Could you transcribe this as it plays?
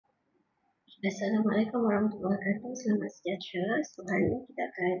Assalamualaikum warahmatullahi wabarakatuh. Selamat sejahtera. So hari ini kita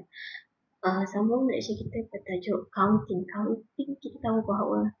akan sambung lecture kita bertajuk counting. Counting kita tahu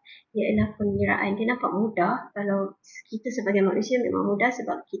bahawa ia adalah pengiraan. Dia nampak mudah. Kalau kita sebagai manusia memang mudah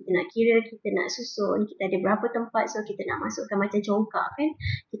sebab kita nak kira, kita nak susun, kita ada berapa tempat, so kita nak masukkan macam congkak kan.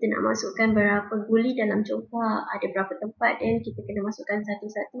 Kita nak masukkan berapa guli dalam congkak, ada berapa tempat dan kita kena masukkan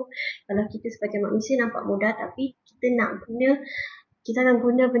satu-satu. Kalau kita sebagai manusia nampak mudah, tapi kita akan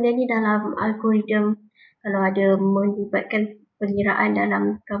guna benda ni dalam algoritma kalau ada melibatkan pengiraan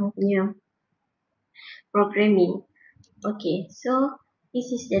dalam kamu punya programming. Okay, so this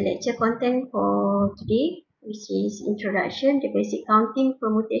is the lecture content for today, which is introduction, the basic counting,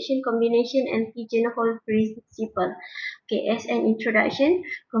 permutation, combination, and pigeonhole principle. Okay, as an introduction,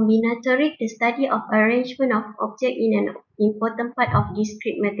 combinatoric, the study of arrangement of object in an important part of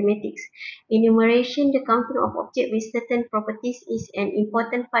discrete mathematics. Enumeration, the counting of object with certain properties is an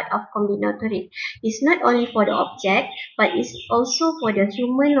important part of combinatoric. It's not only for the object, but it's also for the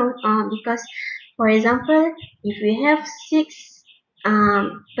human, because, for example, if we have 6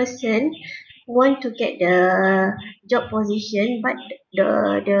 person want to get the job position, but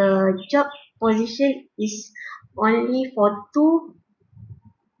the job position is only for 2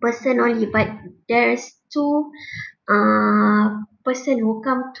 person only, but there's 2 person who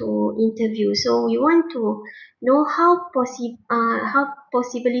come to interview. So we want to know how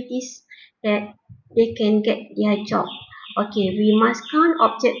possibilities that they can get their job. Okay, we must count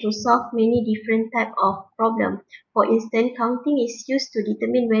object to solve many different type of problem. For instance, counting is used to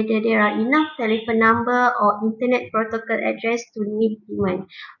determine whether there are enough telephone number or internet protocol address to meet demand.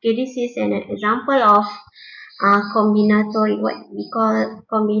 Okay, this is an example of combinatory, what we call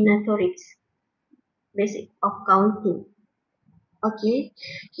combinatorics, basic of counting. Okay,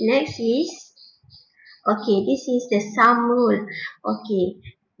 next is, okay, this is the sum rule. Okay,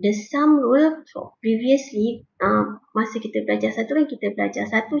 the sum rule previously, masa kita belajar satu kan kita belajar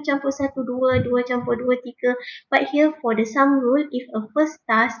 1 campur 1, 2, 2 campur 2, 3. But here for the sum rule, if a first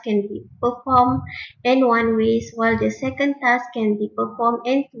task can be performed n one ways while the second task can be performed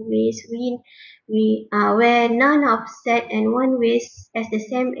n two ways, where none of set and one ways as the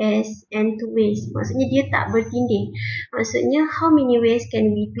same as n two ways. Maksudnya dia tak bertindih. Maksudnya how many ways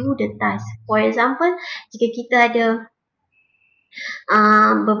can we do the task? For example, jika kita ada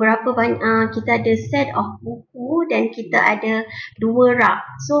kita ada set of buku dan kita ada 2 rak.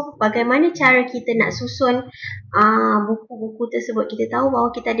 So bagaimana cara kita nak susun buku-buku tersebut? Kita tahu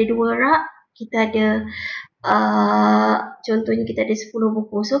bahawa kita ada 2 rak, kita ada contohnya kita ada 10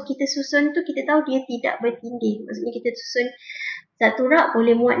 buku. So kita susun tu, kita tahu dia tidak bertindih. Maksudnya kita susun satu rak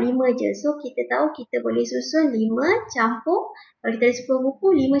boleh muat 5 je. So kita tahu kita boleh susun 5 campur, kalau kita ada 10 buku,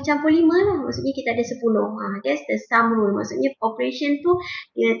 5 campur 5 lah. Maksudnya kita ada 10. That's the sum rule. Maksudnya operation tu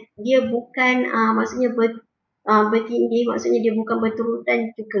dia bukan maksudnya bertindih, maksudnya dia bukan berturutan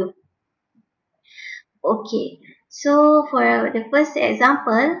juga. Okay, so for the first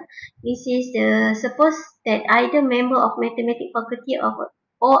example, this is suppose that either member of mathematics faculty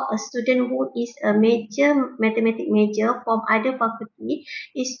or a student who is a mathematics major from other faculty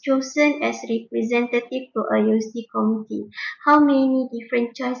is chosen as representative to a university committee. How many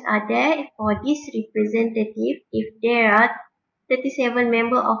different choices are there for this representative if there are 37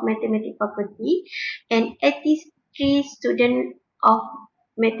 members of mathematics faculty and 83 students of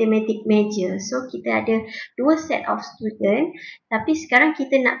mathematics major? So kita ada 2 set of student, tapi sekarang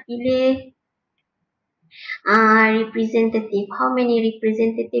kita nak pilih representative. How many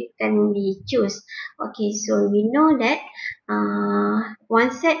representative can we choose? Okay, so we know that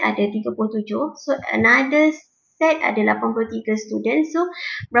one set ada 37, so another set ada 83 student. So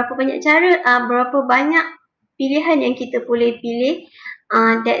berapa banyak pilihan yang kita boleh pilih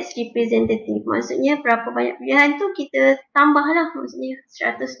that's representative. Maksudnya berapa banyak pilihan tu kita tambahlah, maksudnya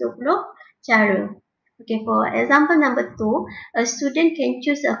 120 cara. Okay, for example number 2, a student can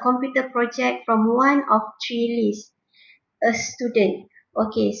choose a computer project from one of 3 lists. A student.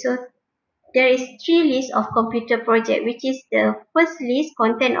 Okay, so there is 3 lists of computer project, which is the first list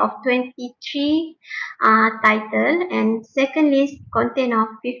content of 23 title, and second list content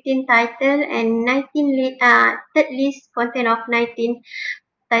of 15 title, and third list content of 19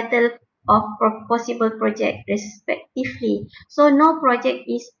 title of possible project respectively. So no project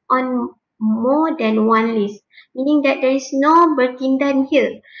is on more than one list, meaning that there is no bertindan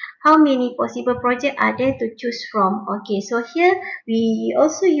here. How many possible projects are there to choose from? Okay, so here we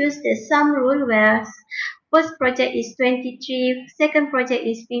also use the sum rule, where first project is 23, second project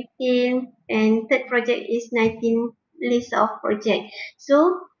is 15, and third project is 19 list of project.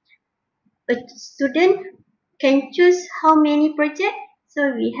 So a student can choose how many projects?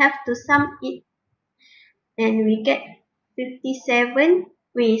 So we have to sum it and we get 57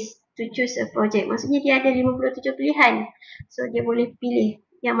 ways to choose a project. Maksudnya dia ada 57 pilihan. So dia boleh pilih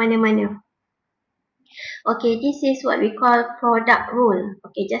yang mana-mana. Okay, this is what we call product rule.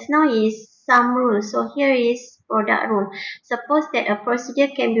 Okay, just now is sum rule. So here is product rule. Suppose that a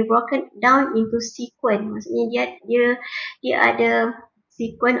procedure can be broken down into sequence. Maksudnya dia ada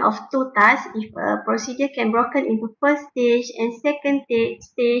sequence of 2 tasks. If a procedure can broken into first stage and second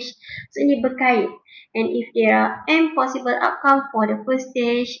stage, so ini berkait. And if there are n possible outcome for the first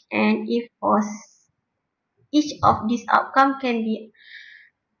stage, and if for each of these outcome can be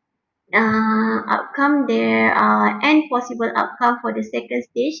outcome, there are n possible outcome for the second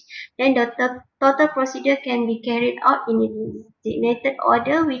stage, then the total procedure can be carried out in a designated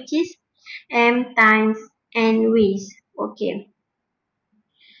order, which is m times n ways. Okay,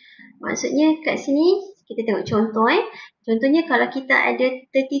 maksudnya kat sini kita tengok contoh. Contohnya kalau kita ada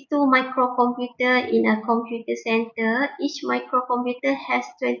 32 microcomputer in a computer center, each microcomputer has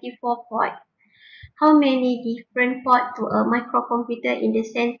 24 ports. How many different ports to a microcomputer in the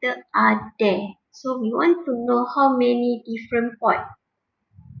center are there? So we want to know how many different ports.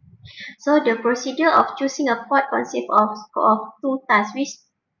 So the procedure of choosing a port consists of 2 tasks, which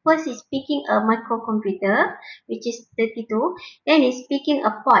first is picking a microcomputer, which is 32, then is picking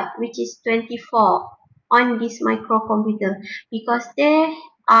a port, which is 24 on this microcomputer, because there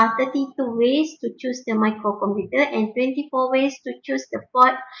are 32 ways to choose the microcomputer and 24 ways to choose the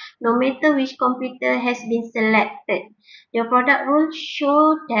port, no matter which computer has been selected. The product rule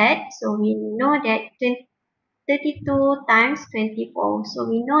show that, so we know that 32 times 24. So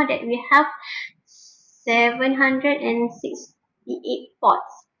we know that we have 768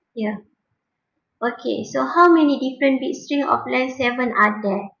 ports here. Okay, so how many different bit string of length 7 are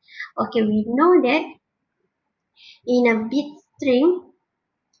there? Okay, we know that in a bit string,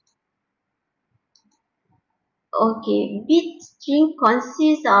 bit string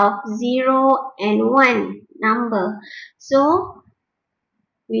consists of 0 and 1 number. So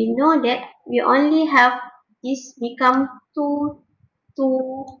we know that we only have this become two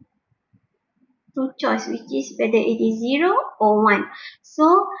choice, which is whether it is 0 or 1.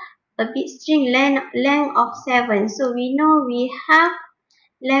 So a bit string length of 7. So we know we have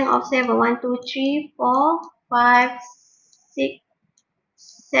length of 7. 1, 2, 3, 4, 5, 6,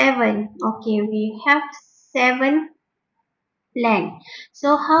 7. Okay, we have 7 length.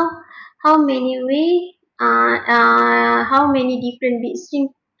 So how many different bit string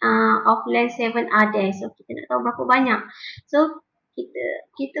of length 7 are there? So kita nak tahu berapa banyak. So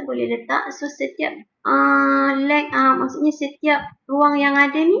kita boleh letak, so setiap length, maksudnya setiap ruang yang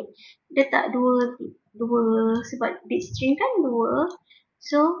ada ni letak dua sebab bit string kan 2.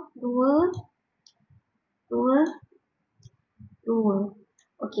 So 2.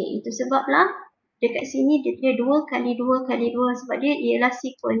 Okay, itu sebablah dekat sini dia 2 kali 2 kali 2 sebab dia ialah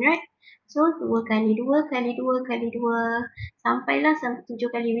sequence, right? So 2 kali 2 kali 2 kali 2 sampailah 7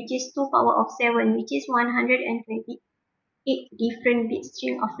 kali, which is 2 power of 7, which is 128 different bit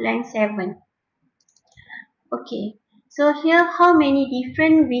string of length 7. Okay, so here how many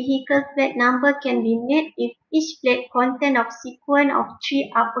different vehicle plate number can be made if each plate contain of sequence of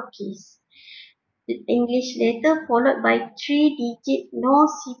 3 uppercase English letter followed by 3-digit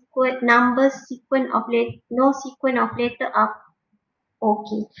no sequence of letter are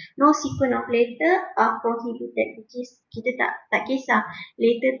okay. No sequence of letter are prohibited, which is kita tak kisah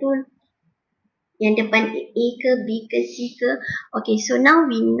letter tu yang depan A ke B ke C ke. Okay, so now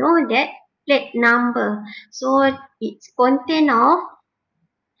we know that plate number, so it's contain of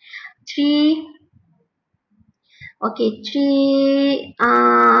 3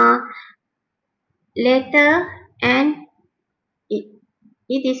 letter and it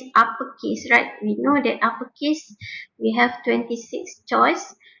is uppercase, right? We know that uppercase we have 26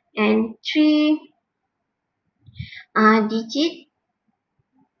 choice and 3 digit,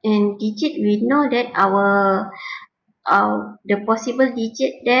 and digit we know that the possible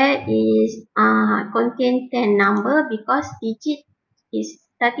digit there is contain 10 number, because digit is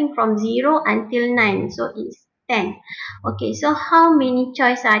starting from 0 until 9, so it's 10. Okay, so how many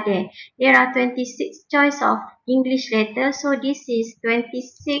choice are there? There are 26 choice of English letter, so this is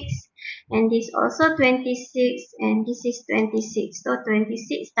 26 and this also 26 and this is 26. So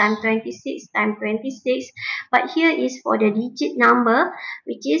 26 times 26 times 26, but here is for the digit number,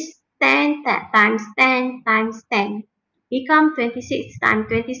 which is 10 times 10 times 10. Become 26 times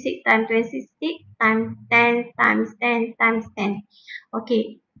 26 times 26 times 10 times 10 times 10.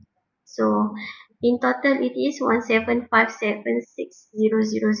 Okay, so in total it is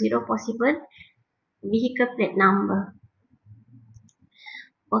 17576,000 possible vehicle plate number.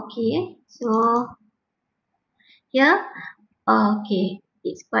 Okay, so here, okay,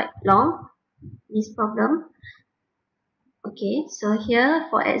 it's quite long, this problem. Okay, so here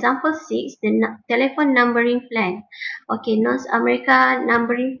for example 6, the telephone numbering plan. Okay, North America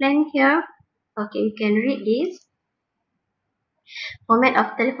numbering plan here. Okay, you can read this. Format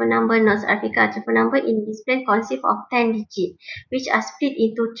of telephone number. North Africa telephone number in this plan consists of 10 digits, which are split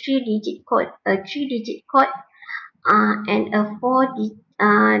into 3-digit code, a 3-digit code, and a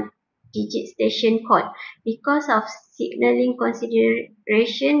 4-digit station code. Because of signaling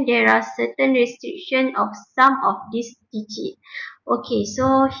consideration, there are certain restrictions of some of these digits. Okay,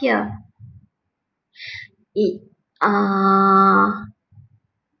 so here it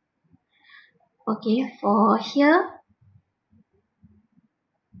okay, for here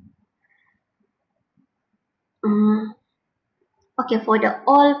okay, for the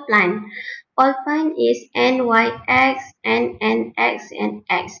all plan is NYX and NX and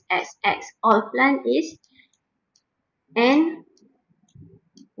XXX. All plan is NY.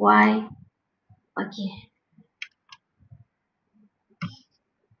 Okay,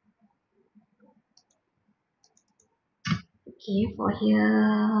 okay, for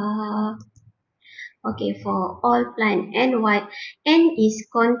here. Okay, for all plan N is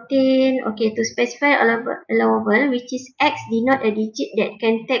contain, okay, to specify allowable, which is X denote a digit that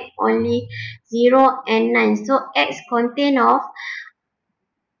can take only 0 and 9. So X contain of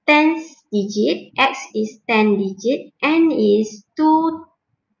 10 digit, X is 10 digit, N is 2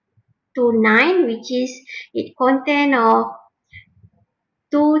 to 9, which is it contain of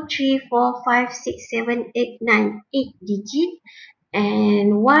 2, 3, 4, 5, 6, 7, 8, 9, 8 digit,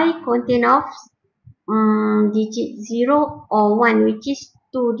 and Y contain of digit 0 or 1, which is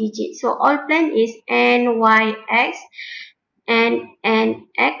 2 digits. So all plan is NYX and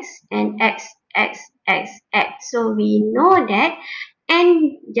NX and XXXX. So we know that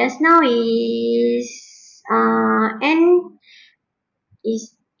N just now is N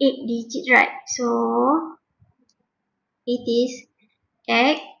is 8 digit, right? So it is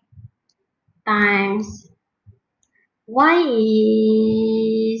 8 times Y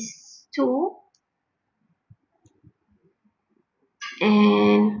is 2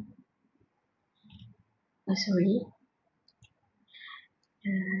 and sorry.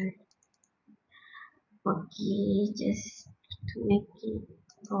 Okay, just to make it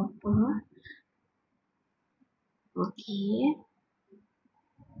proper. Okay,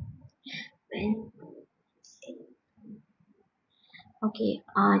 when okay,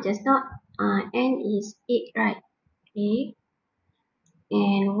 just now N is 8, right? Okay,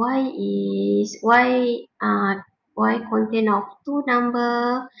 and Y contain of 2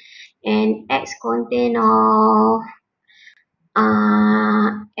 number and X contain of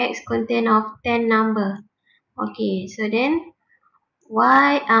 10 number. Okay, so then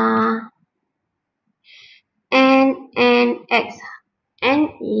Y N X. N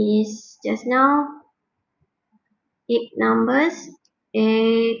is just now 8 numbers,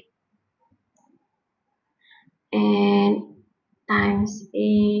 8 and times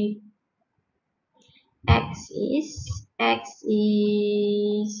 8. X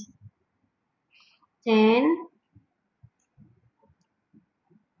is 10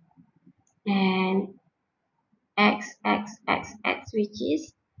 and X, which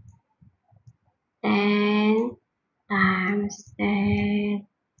is 10 times 10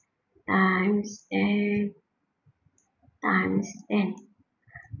 times 10 times 10.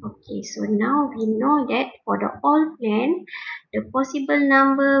 Okay, so now we know that for the all plan, the possible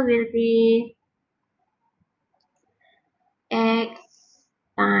number will be X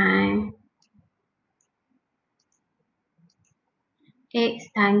times X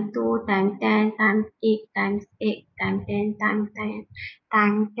times 2 times 10 times 8 times 8 times 10 times 10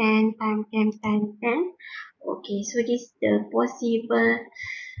 times 10 times 10 times 10. Okay, so this is the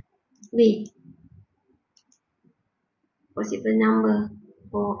possible number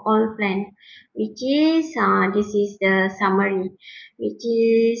for all plan, which is this is the summary, which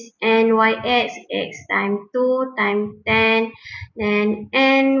is NYX X times 2 times 10, then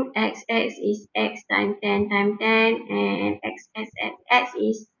NXX is X times 10 times 10, and XXX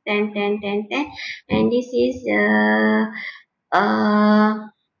is 10 10 10 10, and this is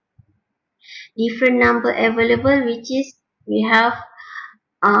different number available, which is we have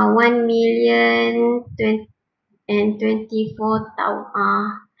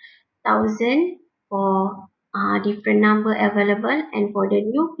 1,024,000 for different number available, and for the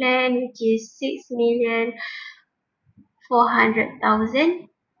new plan, which is 6,400,000,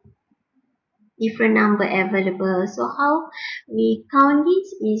 different number available. So how we count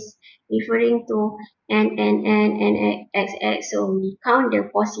this is referring to n, x, x. So we count the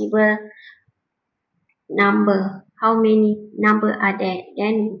possible number. How many number are there?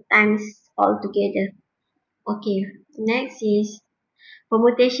 Then times all together. Okay, next is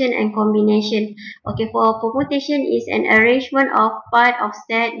permutation and combination. Okay, for permutation is an arrangement of part of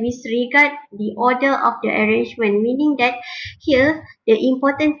set with regard the order of the arrangement, meaning that here the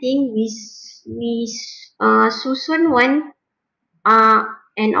important thing we susun one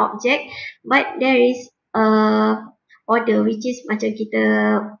an object, but there is a order which is macam kita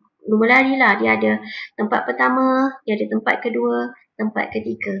lumba lari lah, dia ada tempat pertama, dia ada tempat kedua, tempat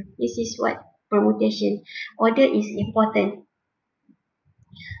ketiga. This is what permutation. Order is important.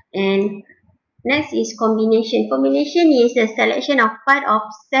 And next is combination. Combination is the selection of part of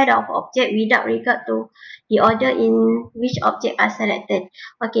set of object without regard to the order in which object are selected.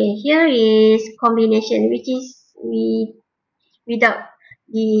 Okay, here is combination, which is without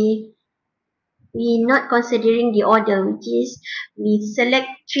the we not considering the order, which is we select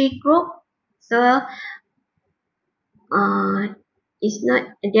three group. So it's not,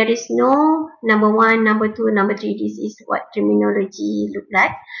 there is no number 1, number 2, number 3. This is what terminology look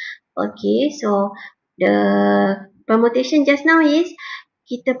like. Okay, so the permutation just now is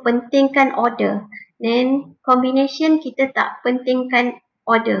kita pentingkan order. Then combination kita tak pentingkan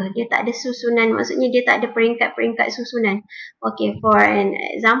order. Dia tak ada susunan. Maksudnya dia tak ada peringkat-peringkat susunan. Okay, for an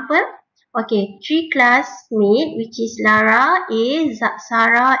example. Okay, 3 classmates which is Lara, A,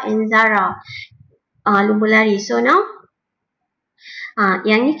 Sarah and Zara. Lumba lari. So now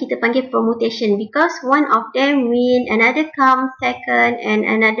yang ni kita panggil permutation because one of them win, another come second and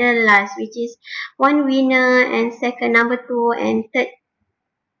another last, which is one winner and second number 2 and third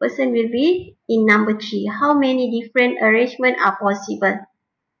person will be in number 3. How many different arrangement are possible?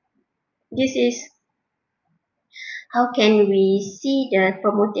 This is how can we see the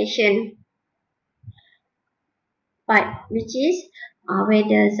permutation part, which is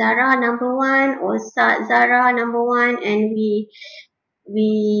whether Zara number 1 or Zara number 1 and we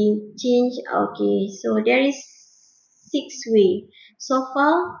change. Okay, so there is 6 way. So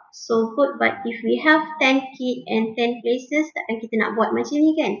far so good, but if we have 10 kid and 10 places, takkan kita nak buat macam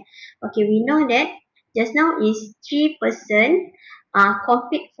ni kan? Okay, we know that just now is 3 person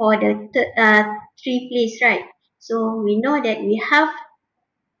compete for the 3 place, right? So we know that we have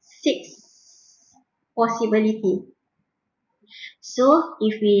 6 possibility. So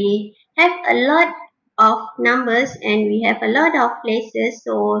if we have a lot of numbers and we have a lot of places,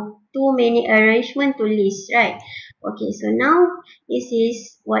 so too many arrangement to list, right? Okay, so now this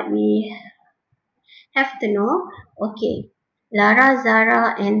is what we have to know. Okay, Lara,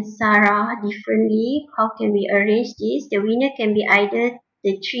 Zara and Sarah differently. How can we arrange this? The winner can be either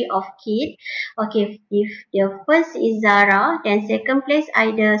the 3 of kid. Okay, if the first is Zara, then second place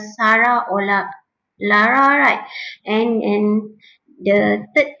either Sarah or Lara, right? And the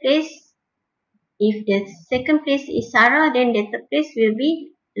third place, if the second place is Sarah, then the third place will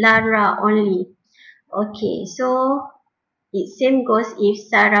be Lara only. Okay, so it same goes if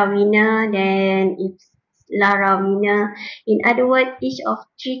Sarah winner, then if Lara winner. In other words, each of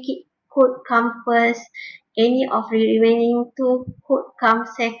 3 could come first, any of the remaining 2 could come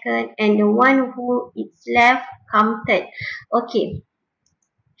second, and the one who is left come third. Okay,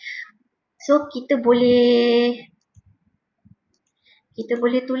 so kita boleh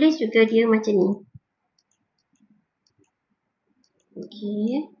tulis juga dia macam ni.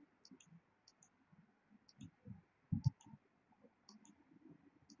 Okay.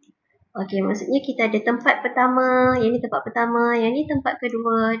 Okay, maksudnya kita ada tempat pertama, yang ni tempat pertama, yang ni tempat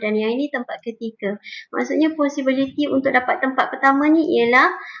kedua dan yang ini tempat ketiga. Maksudnya possibility untuk dapat tempat pertama ni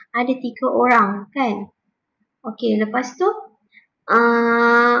ialah ada 3 orang, kan? Okay, lepas tu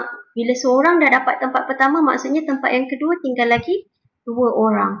bila seorang dah dapat tempat pertama, maksudnya tempat yang kedua tinggal lagi 2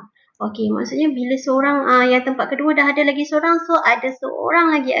 orang. Okay, maksudnya bila seorang yang tempat kedua dah ada lagi seorang, so ada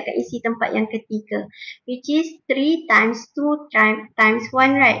seorang lagi akan isi tempat yang ketiga, which is 3 times 2 times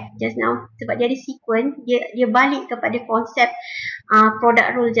 1, right? Just now, sebab dia ada sequence, dia balik kepada konsep product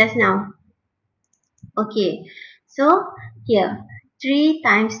rule just now. Okay, so here 3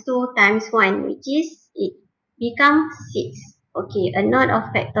 times 2 times 1, which is it become 6. Okay, a knot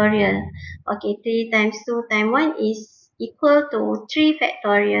of factorial. Okay, 3 times 2 times 1 is equal to 3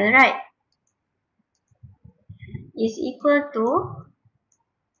 factorial, right? Is equal to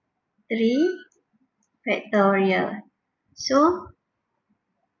 3 factorial. So,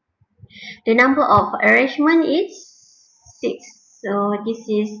 the number of arrangement is 6. So, this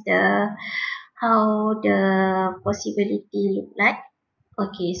is how the possibility look like.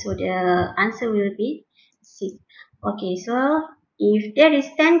 Okay, so the answer will be C. Okay, so if there is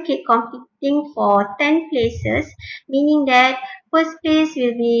 10 kids competing for 10 places, meaning that first place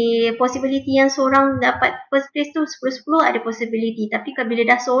will be possibility yang seorang dapat first place tu 10-10 ada possibility. Tapi bila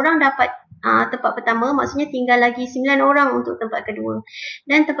dah seorang dapat tempat pertama, maksudnya tinggal lagi 9 orang untuk tempat kedua.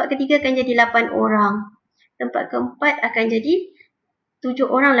 Dan tempat ketiga akan jadi 8 orang. Tempat keempat akan jadi 7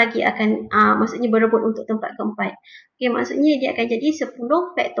 orang lagi akan maksudnya berebut untuk tempat keempat. Okey, maksudnya dia akan jadi 10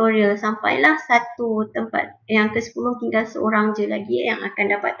 faktorial sampailah satu tempat yang ke-10 tinggal seorang je lagi yang akan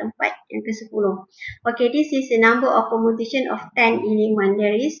dapat tempat yang ke-10. Okay, this is the number of permutation of 10 element.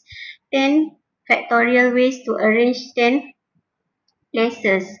 There is 10 factorial ways to arrange 10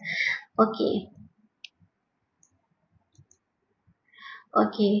 places. Okay.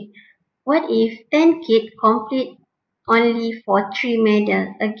 Okay. What if 10 kids complete only for 3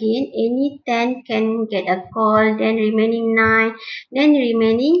 medal? Again, any 10 can get a call, then remaining 9, then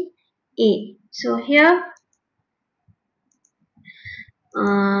remaining 8. So here,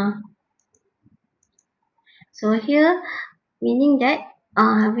 meaning that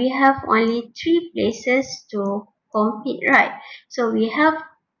we have only 3 places to compete, right? So we have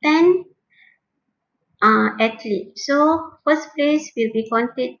 10 athlete. So first place will be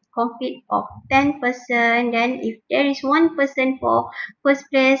compete of 10 person. Then if there is 1 person for first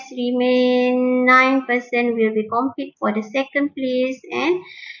place, remain 9 person will be compete for the second place, and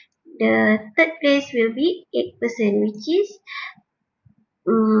the third place will be 8 person, which is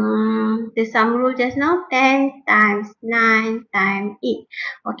the sum rule just now, 10 times 9 times 8.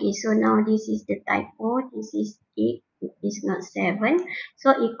 Okay, so now this is the typo. This is 8. It is not 7.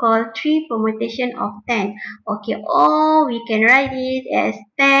 So equal 3 permutation of 10. Okay, or we can write it as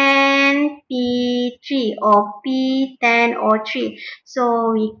 10P3 or P10 or 3.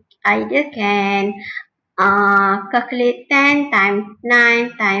 So we either can calculate 10 times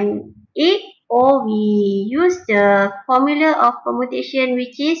 9 times 8, or we use the formula of permutation,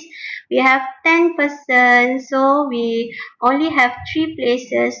 which is we have 10 persons, so we only have 3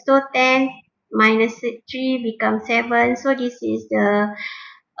 places, so 10 minus 3 becomes 7. So this is the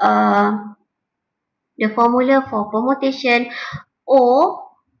formula for permutation. Or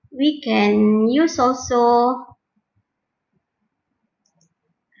we can use also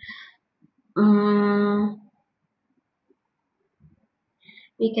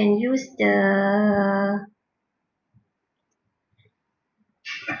we can use the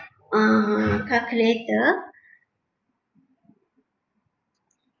calculator.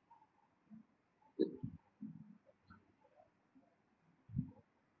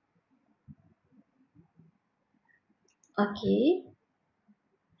 Okay.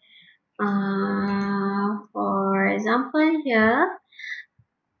 For example here,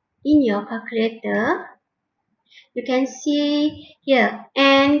 in your calculator, you can see here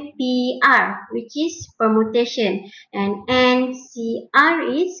NPR, which is permutation, and NCR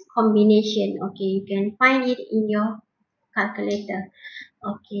is combination. Okay, you can find it in your calculator.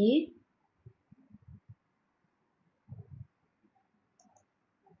 Okay.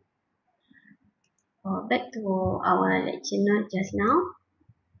 Back to our lecture note just now.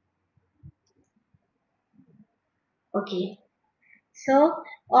 Okay, so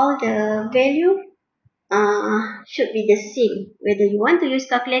all the value should be the same, whether you want to use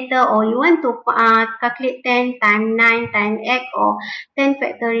calculator or you want to calculate 10 times 9 times x, or 10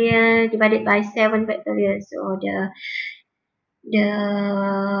 factorial divided by 7 factorial. So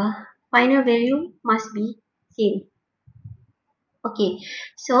the final value must be same. Okay,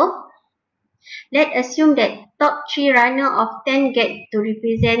 so let's assume that top 3 runner of 10 get to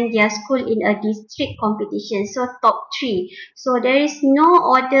represent their school in a district competition. So top 3. So there is no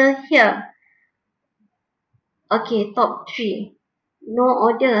order here. Okay, top 3. No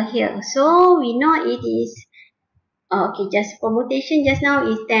order here. So we know it is, okay, just permutation just now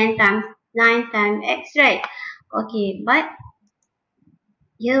is 10 times 9 times x, right? Okay, but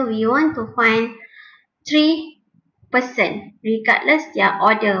here we want to find 3 person regardless their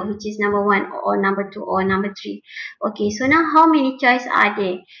order, which is number 1 or number 2 or number 3. Okay, so now how many choice are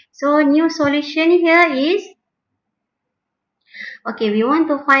there? So new solution here is, okay, we want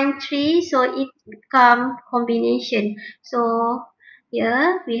to find 3, so it become combination. So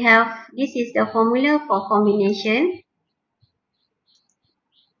here we have, this is the formula for combination.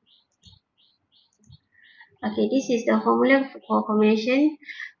 Okay, this is the formula for combination.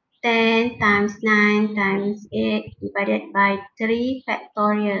 10 times 9 times 8 divided by 3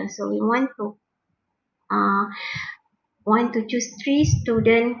 factorial. So we want to choose 3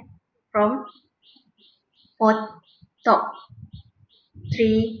 students from top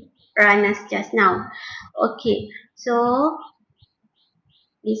 3 runners just now. Okay, so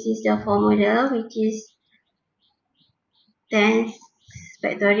this is the formula, which is 10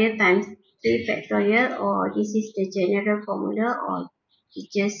 factorial times 3 factorial, or this is the general formula, or you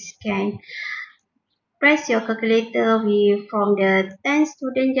just can press your calculator. From the 10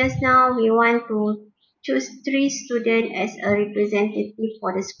 students just now, we want to choose 3 students as a representative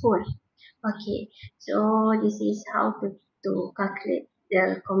for the school. Okay, so this is how to calculate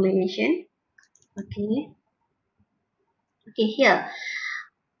the combination. Okay, here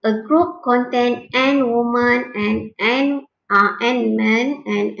a group contain n women and n men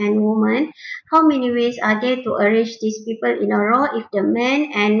and n women. How many ways are there to arrange these people in a row if the men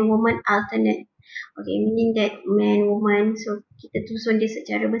and women alternate? Okay, meaning that man, woman, so kita susun dia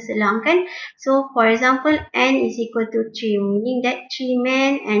secara berselang kan. So for example, n is equal to 3, meaning that 3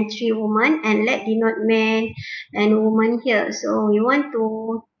 men and 3 women, and let denote man and woman here. So we want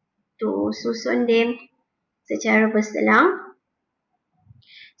to susun them secara berselang.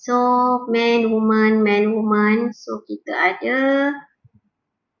 So man, woman. So kita ada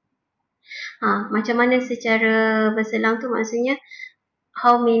macam mana secara berselang tu, maksudnya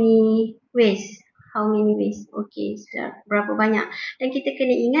how many ways? Okay, berapa banyak? Dan kita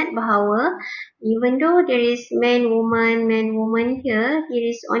kena ingat bahawa even though there is man, woman here, there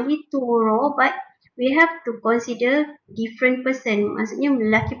is only 2 row, but we have to consider different person. Maksudnya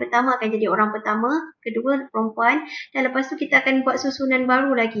lelaki pertama akan jadi orang pertama, kedua perempuan, dan lepas tu kita akan buat susunan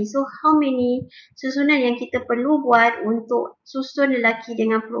baru lagi. So how many susunan yang kita perlu buat untuk susun lelaki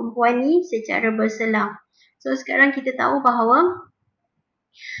dengan perempuan ni secara berselang? So sekarang kita tahu bahawa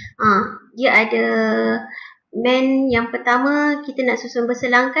dia ada man yang pertama kita nak susun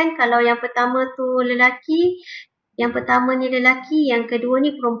berselangkan. Kalau yang pertama tu lelaki, yang pertama ni lelaki, yang kedua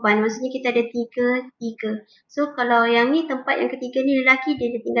ni perempuan. Maksudnya kita ada tiga. So kalau yang ni tempat yang ketiga ni lelaki,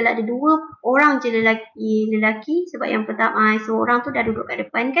 dia tinggal ada 2 orang je lelaki sebab yang pertama seorang tu dah duduk kat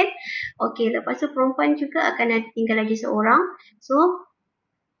depan kan. Okey, lepas tu perempuan juga akan ada tinggal lagi seorang. So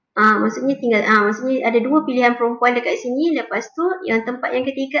maksudnya ada 2 pilihan perempuan dekat sini. Lepas tu yang tempat yang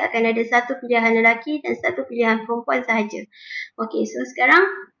ketiga akan ada 1 pilihan lelaki dan 1 pilihan perempuan sahaja. Okey, so sekarang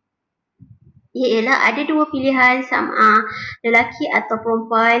ialah ada 2 pilihan sama lelaki atau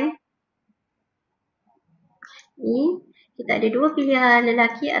perempuan. Ni kita ada 2 pilihan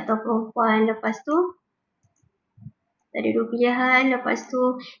lelaki atau perempuan. Lepas tu ada 2 pilihan. Lepas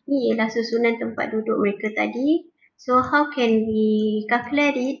tu ni ialah susunan tempat duduk mereka tadi. So how can we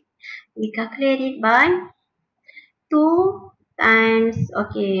calculate it? We calculate it by 2 times,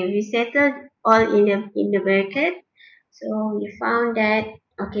 okay, we settled all in the bracket. So we found that,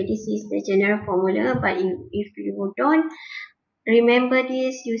 okay, this is the general formula, but if you don't remember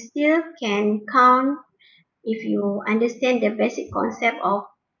this, you still can count if you understand the basic concept of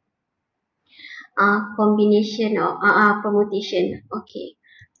combination or permutation. Okay,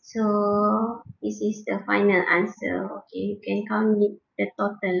 so this is the final answer. Okay, you can count the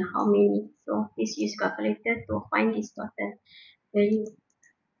total, how many. So please use calculator to find this total value.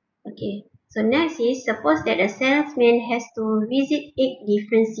 Okay, so next is, suppose that a salesman has to visit 8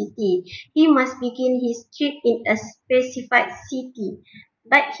 different cities. He must begin his trip in a specified city,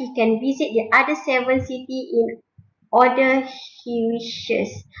 but he can visit the other 7 cities in order he wishes.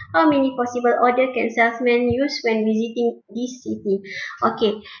 How many possible order can salesman use when visiting this city?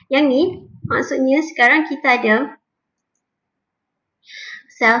 Okay, yang ni maksudnya sekarang kita ada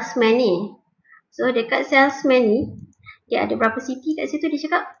salesman ni. So dekat salesman ni, dia ada berapa city kat situ? Dia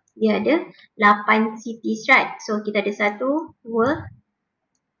cakap dia ada 8 cities, right? So kita ada 1, 2,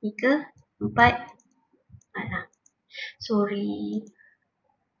 3, 4. Sorry.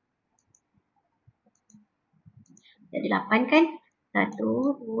 Dia ada 8 kan? 1,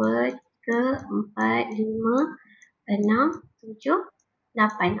 2, 3, 4, 5, 6, 7,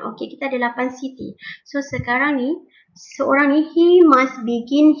 8. Okey, kita ada 8 city. So sekarang ni, seorang ni, he must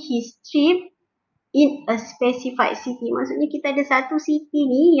begin his trip in a specified city. Maksudnya kita ada 1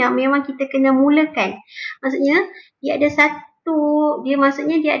 city ni yang memang kita kena mulakan. Maksudnya dia ada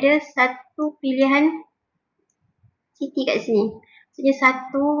maksudnya dia ada 1 pilihan city kat sini. Maksudnya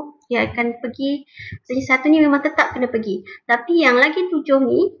 1 dia akan pergi, maksudnya 1 ni memang tetap kena pergi. Tapi yang lagi 7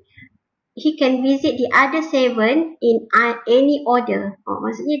 ni, he can visit the other 7 in any order.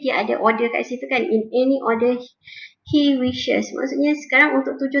 Maksudnya dia ada order kat situ kan, in any order he wishes. Maksudnya sekarang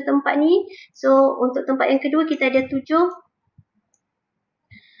untuk 7 tempat ni, so untuk tempat yang kedua kita ada 7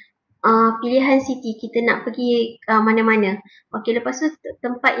 pilihan city, kita nak pergi mana-mana. Okey, lepas tu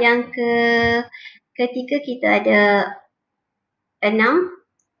tempat yang ketiga kita ada 6.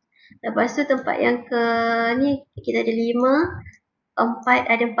 Lepas tu tempat yang ni kita ada 5.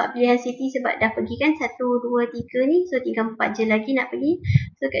 ada 4 pilihan city sebab dah pergi kan 1, 2, 3 ni. So tinggal 4 je lagi nak pergi.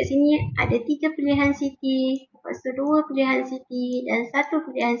 So kat sini ada 3 pilihan city, lepas tu 2 pilihan city dan 1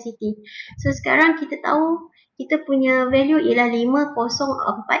 pilihan city. So sekarang kita tahu kita punya value ialah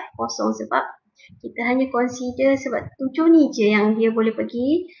 5040 sebab kita hanya consider sebab 7 ni je yang dia boleh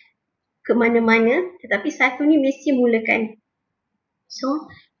pergi ke mana-mana, tetapi 1 ni mesti mulakan. So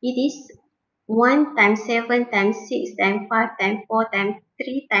it is 1 times 7 times 6 times 5 times 4 times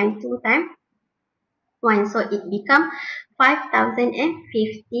 3 times 2 times 1. So it become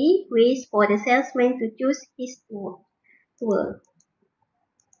 5050 ways for the salesman to choose his tour.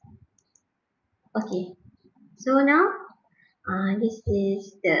 Okay. So now this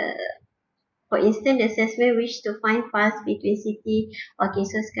is the, for instance, the salesman wish to find paths between city. Okay,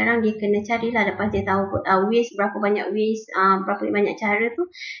 so sekarang dia kena carilah, lepas dia tahu ways, berapa banyak ways, berapa banyak cara tu,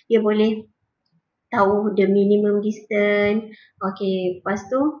 dia boleh tahu the minimum distance. Okay, lepas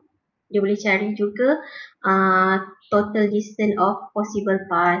tu dia boleh cari juga total distance of possible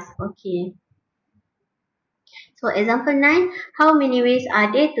paths. Okay. So example 9, how many ways are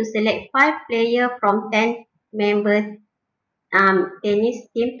there to select 5 players from 10 member tennis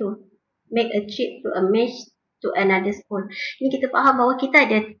team to make a trip to a match to another school? Ini kita faham bahawa kita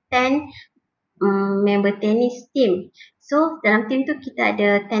ada 10 member tennis team. So dalam team tu kita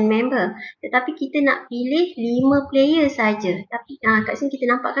ada 10 member, tetapi kita nak pilih 5 player saja. Tapi kat sini kita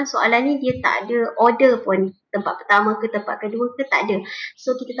nampakkan soalan ni dia tak ada order pun, tempat pertama ke tempat kedua ke, tak ada.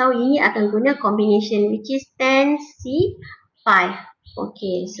 So kita tahu ini akan guna combination which is 10C5.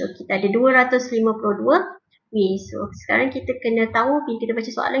 Okay, so kita ada 252 ways. So sekarang kita kena tahu, bila kita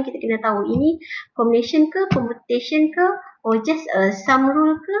baca soalan kita kena tahu ini combination ke, permutation ke, or just a sum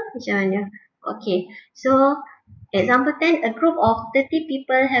rule ke, macam mana. Okay, so example 10, a group of 30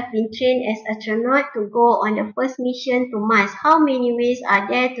 people have been trained as astronauts to go on the first mission to Mars. How many ways are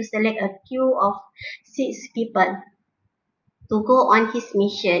there to select a queue of 6 people to go on his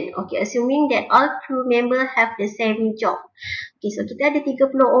mission? Okay, assuming that all crew members have the same job. Okay, so kita ada 30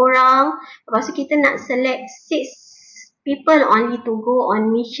 orang, lepas tu kita nak select 6 people only to go on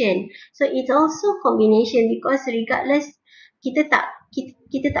mission. So it's also combination because regardless kita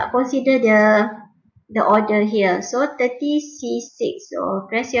tak consider the order here. So 30C6. So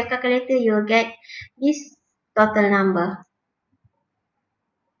press your calculator, you'll get this total number.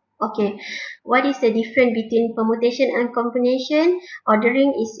 Okay, what is the difference between permutation and combination?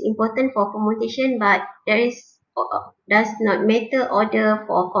 Ordering is important for permutation, but does not matter order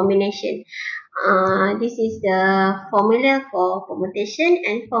for combination. This is the formula for permutation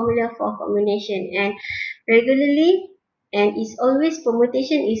and formula for combination, and regularly and is always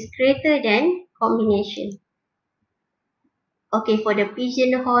permutation is greater than combination. Okay, for the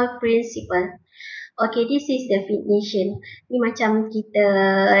pigeonhole principle. Okay, this is definition. Ni macam kita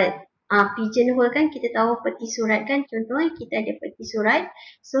pigeonhole kan, kita tahu peti surat kan, contohnya kita ada peti surat.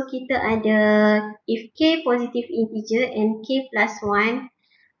 So kita ada, if K positive integer and K plus 1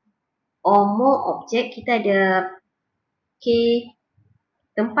 or more object, kita ada K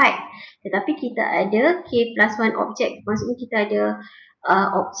tempat, tetapi kita ada K plus 1 objek. Maksudnya kita ada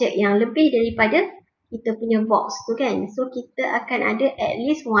objek yang lebih daripada kita punya box tu kan. So kita akan ada at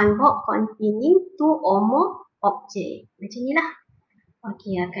least one box containing 2 or more objek. Macam ni lah.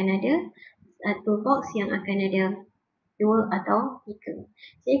 Okay, akan ada satu box yang akan ada 2 atau 3.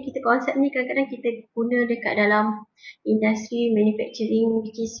 Jadi kita konsep ni kadang-kadang kita guna dekat dalam industri manufacturing,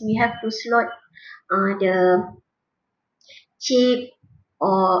 which is we have to slot the chip,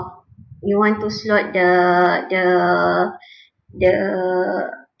 or you want to slot the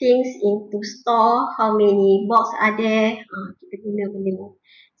things into store, how many box are there, kita guna benda ni.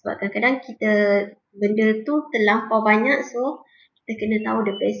 Sebab kadang-kadang kita benda tu terlampau banyak, so kita kena tahu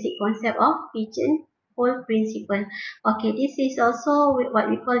the basic concept of pigeonhole principle. Okay, this is also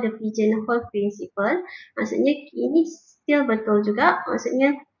what we call the pigeonhole principle. Maksudnya ini still betul juga,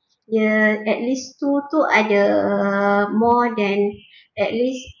 maksudnya dia at least 2 tu ada more than, at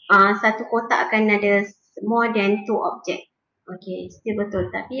least satu kotak akan ada more than 2 object. Okay, still betul.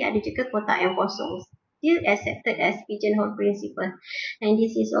 Tapi ada juga kotak yang kosong, still accepted as pigeonhole principle. And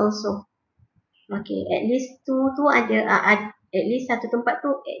this is also okay, at least 2 tu ada at least satu tempat tu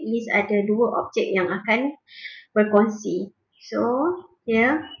at least ada 2 objek yang akan berkongsi. So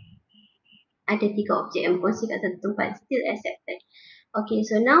here ada 3 objek yang berkongsi kat satu tempat, still accepted. Okay,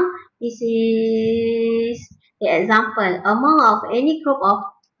 so now this is the example. Among of any group of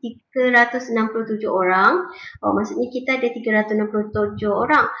 367 orang, maksudnya kita ada 367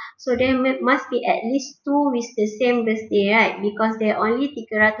 orang. So there must be at least 2 with the same birthday, right? Because there are only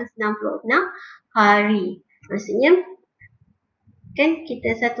 366 hari. Maksudnya Kan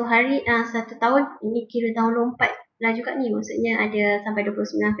kita satu hari, satu tahun, ini kira tahun lompat lah juga ni. Maksudnya ada sampai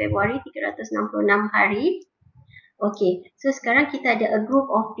 29 Februari, 366 hari. Okay, so sekarang kita ada a group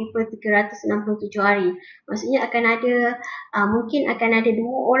of people 367 hari. Maksudnya akan ada, mungkin akan ada 2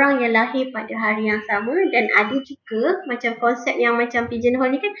 orang yang lahir pada hari yang sama, dan ada juga macam konsep yang macam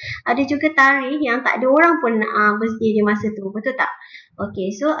pigeonhole ni kan, ada juga tarikh yang tak ada orang pun birthday di masa tu, betul tak? Okay,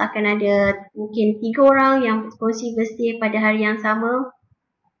 so akan ada mungkin 3 orang yang kongsi birthday pada hari yang sama.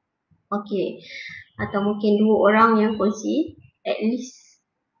 Okay, atau mungkin 2 orang yang kongsi at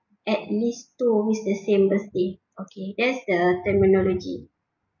least 2 with the same birthday. Okay, that's the terminology.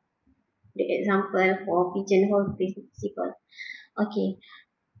 The example for pigeonhole principle. Okay.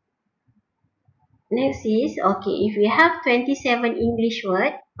 Next is, okay, if we have 27 English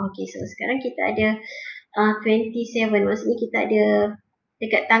word, okay, so sekarang kita ada 27, maksudnya kita ada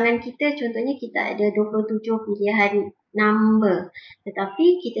dekat tangan kita, contohnya kita ada 27 pilihan number.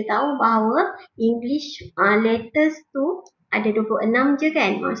 Tetapi kita tahu bahawa English letters tu ada 26 je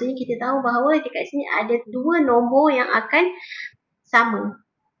kan. Maksudnya kita tahu bahawa dekat sini ada 2 nombor yang akan sama.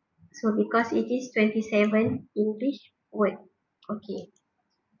 So because it is 27 English word. Okay.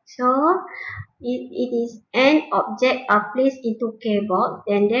 So it is an object placed into K box,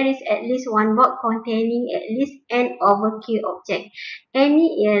 then there is at least one box containing at least n over K object. N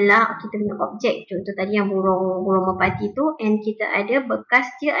ni ialah kita punya objek. Contoh tadi yang burung merpati tu, n kita ada, bekas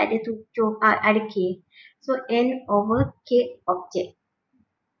dia ada 7, ada K. So n over K object.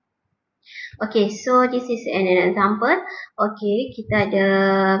 Okay, so this is an example. Okay, kita ada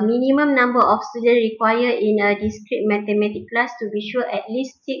minimum number of students required in a discrete mathematics class to be sure at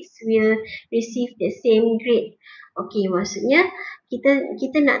least 6 will receive the same grade. Okay, maksudnya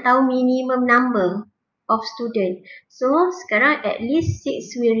kita nak tahu minimum number of student. So sekarang at least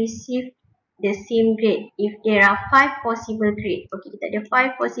 6 will receive the same grade if there are 5 possible grade. Okay, kita ada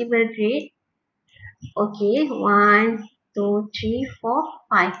 5 possible grade. Okay, 1, 2, 3, 4,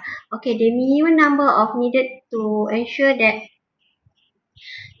 5. Okay, the minimum number of needed to ensure that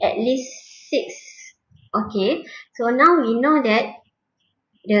at least 6. Okay, so now we know that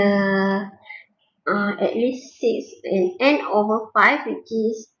the at least 6 and n over 5, which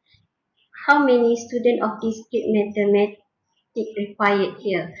is how many students of discrete mathematics required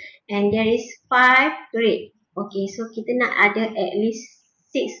here. And there is 5 grade. Okay, so kita nak ada at least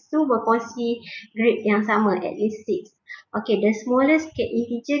 6 tu berkongsi grade yang sama, at least 6. Okay, the smallest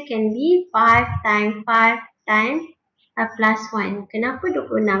integer can be 5 times 5 times plus 1. Kenapa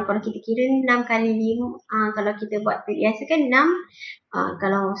 26? Kalau kita kira 6 kali 5, kalau kita buat biasa kan 6,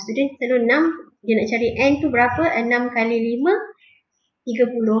 kalau student selalu 6, dia nak cari n tu berapa? 6 kali 5,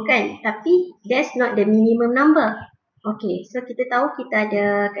 30 kan? Tapi that's not the minimum number. Okay, so kita tahu kita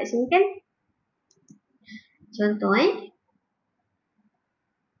ada kat sini kan? Contoh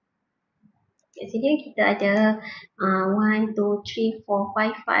kat sini kita ada 1, 2, 3, 4,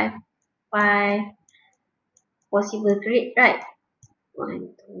 5 possible grade, right? 1,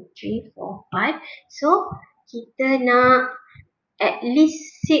 2, 3, 4, 5. So kita nak at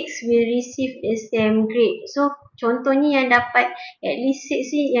least 6 will receive the same grade. So contohnya yang dapat at least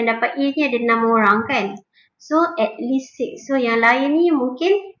 6 ni, yang dapat A ni ada 6 orang kan? So at least 6. So yang lain ni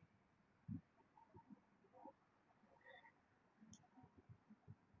mungkin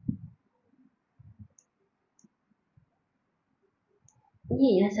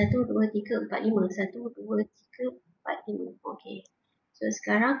ni ya 1, 2, 3, 4, 5. 1, 2, 3, 4, 5. Okay. So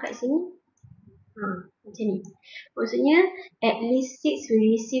sekarang kat sini macam ni. Maksudnya at least 6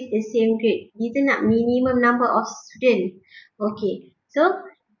 will receive the same grade. Kita nak minimum number of student. Okay. So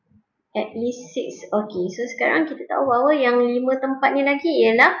at least 6. Okay. So sekarang kita tahu bahawa yang 5 tempat ni lagi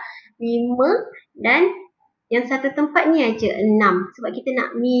ialah 5 dan yang satu tempat ni aja 6. Sebab kita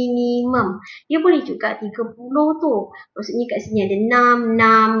nak minimum. Dia boleh juga 30 tu. Maksudnya kat sini ada 6,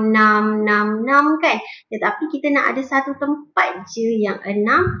 6, 6, 6, 6 kan. Tetapi kita nak ada satu tempat je yang 6.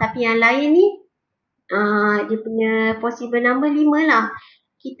 Tapi yang lain ni dia punya possible number 5 lah.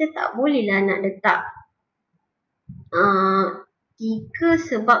 Kita tak boleh lah nak letak 3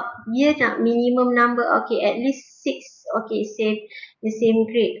 sebab dia nak minimum number. Okay, at least 6. Okay, the same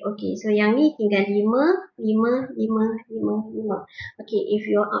grade. Okay, so yang ni tinggal 5, 5, 5, 5, 5. Okay, if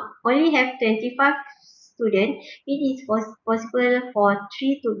you only have 25 students, it is possible for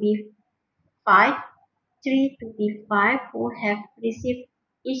 3 to be 5, 3 to be 5 who have received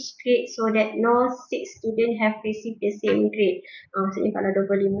each grade so that no 6 students have received the same grade. Maksudnya kalau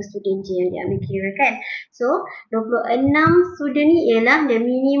 25 student je yang diambil kira kan. So 26 student ni ialah the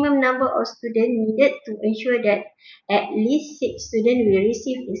minimum number of student needed to ensure that at least 6 student will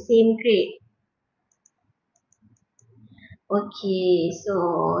receive the same grade. Okay,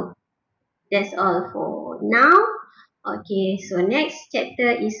 so that's all for now. Okay, so next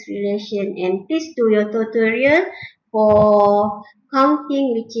chapter is relation, and please do your tutorial for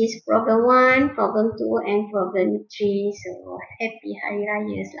counting, which is problem 1, problem 2 and problem 3. So happy Hari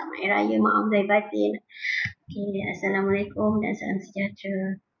Raya, selamat Hari Raya, maaf lahir batin. Okay, Assalamualaikum dan salam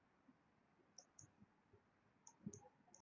sejahtera.